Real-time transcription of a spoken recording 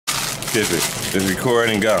Skip it. Just record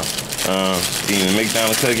and go. Even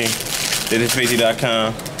McDonald's cooking.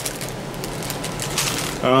 This50.com.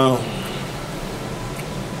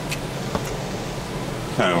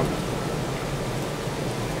 Time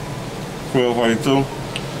 12:42.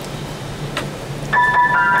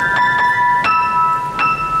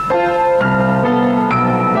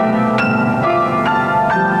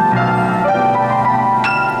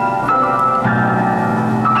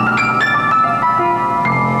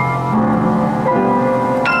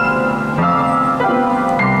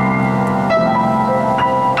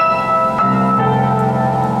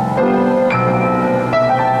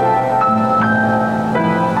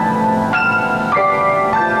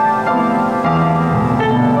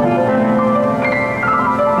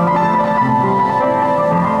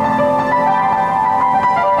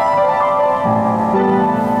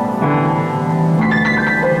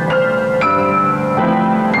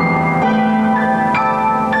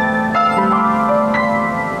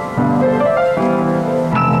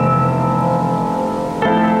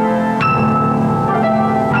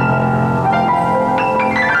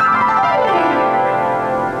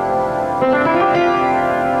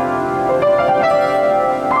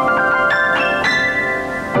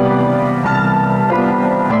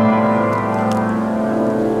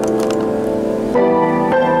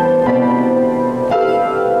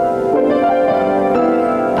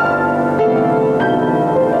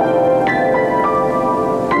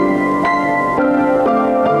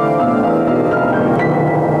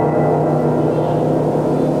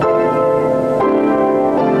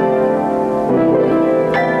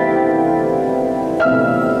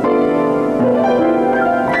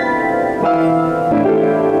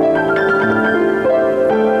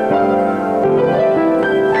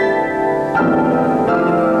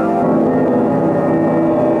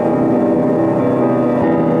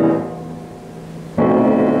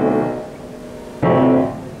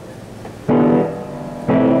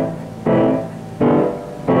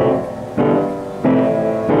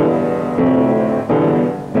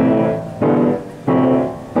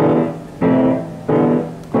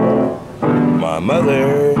 My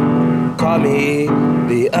mother called me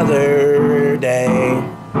the other day.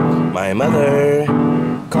 My mother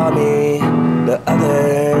called me the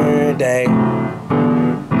other day.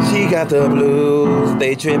 She got the blues,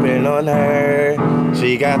 they tripping on her.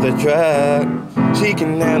 She got the truck, she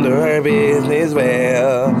can handle her business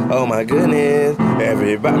well. Oh my goodness,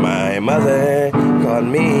 everybody. My mother called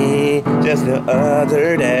me just the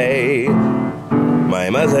other day. My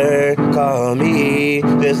mother called me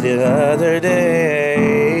just the other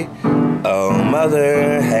day. Oh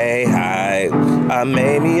mother, hey, hi, I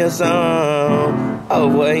made me a song. Oh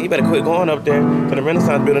boy, you better quit going up there to the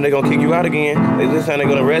Renaissance building. They're gonna kick you out again. This time they're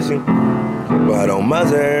gonna arrest you. But oh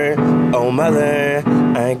mother,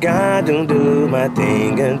 I got to do my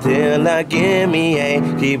thing until I get me a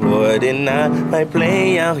keyboard, and I might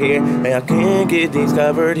play out here, and I can't get these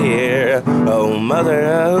covered here. Oh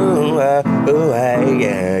mother,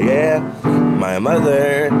 yeah. My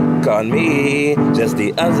mother called me just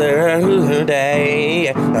the other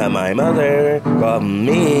day. My mother called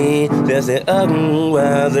me just the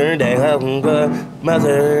other day.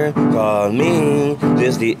 Mother called me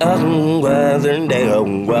just the other day.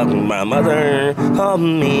 My mother called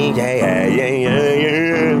me,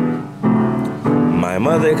 yeah. My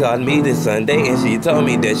mother called me this Sunday, and she told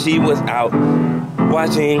me that she was out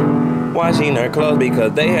washing her clothes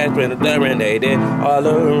because they had been exterminated all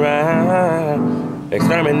around.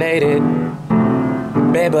 Exterminated.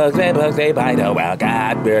 Bedbugs, they bite the wild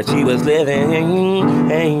God where she was living.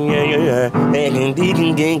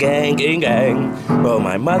 Well,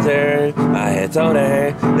 my mother, I had told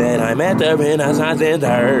her that I'm at the Renaissance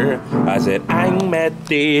Center. I said, I'm at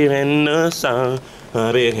the Renaissance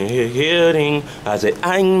building. I said,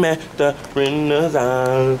 I'm at the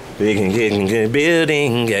Renaissance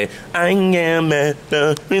building. Yeah, I am at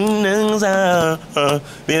the Renaissance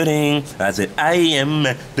building. I said, I am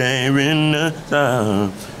at the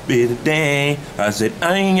Renaissance building. I said,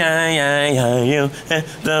 I am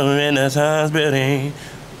at the Renaissance building.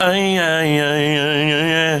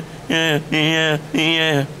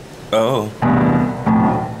 Yeah. Oh.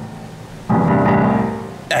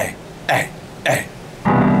 Hey.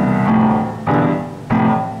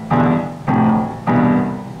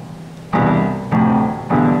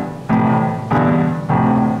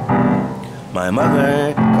 My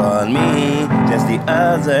mother called me just the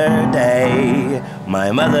other day.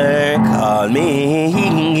 My mother called me,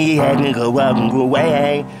 he had to go up and go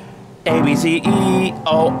away. A, B, C, E,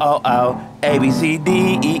 O, O, O. A, B, C,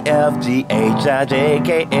 D, E, F, G, H, I, J,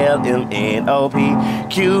 K, L, M, N, O, P,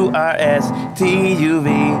 Q, R, S, T, U, V,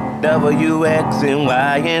 W, X, and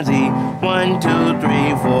Y, and Z. 1, 2,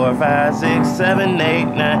 3, 4, 5, 6, 7, 8,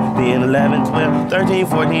 9, 10, 11, 12, 13,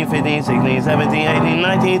 14, 15, 16, 17, 18,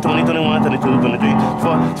 19, 20, 21, 22, 23,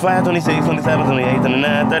 25, 26, 27, 28,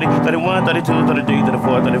 29, 30, 31, 32, 33,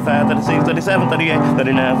 34, 35, 36, 37, 38,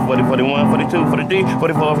 39, 40, 41, 42, 43,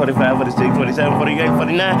 44, 45, 46, 47, 48,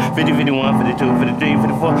 49, 50, 51, 52, 53,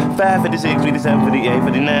 54, 5, 56, 57, 58,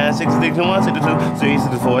 59, 60, 61, 62, 63,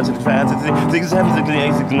 64, 65, 66, 67,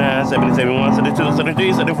 68, 69, 70, 71, 72,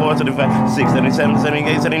 73, 74, 75, 6, 77,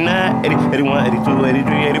 78, 79, 80, 81, 82,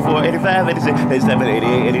 83, 84, 85, 86, 87,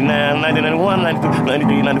 88, 89, 90, 91, 92,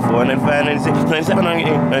 93, 94, 95, 96, 97,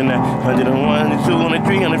 98, 99, 100, 101, 102,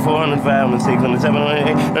 103, 104, 105, 106, 107,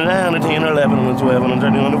 108, 109, 110, 111, 112,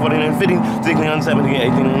 113, 114, 115, 16, 117,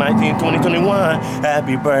 18, 19, 20, 21.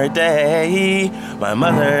 Happy birthday, my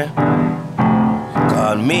mother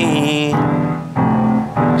called me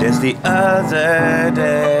just the other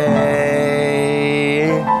day.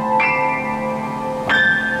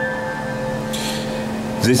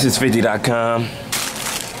 This is 50.com.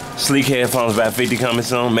 Sleek headphones by 50 coming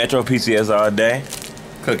soon. Metro PCS all day.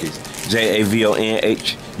 Cookies.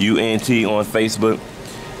 JAVONHUNT on Facebook.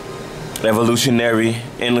 Evolutionary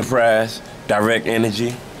Enterprise. Direct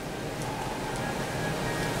Energy.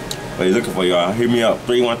 What are you looking for, y'all? Hit me up.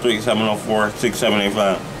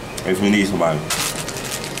 313-704-6785 if you need somebody.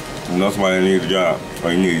 You know somebody that needs a job.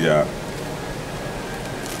 Or you need a job.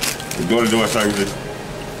 The door-to-door services.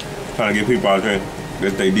 Trying to get people out there.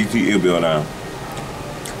 Get their DTE bill down.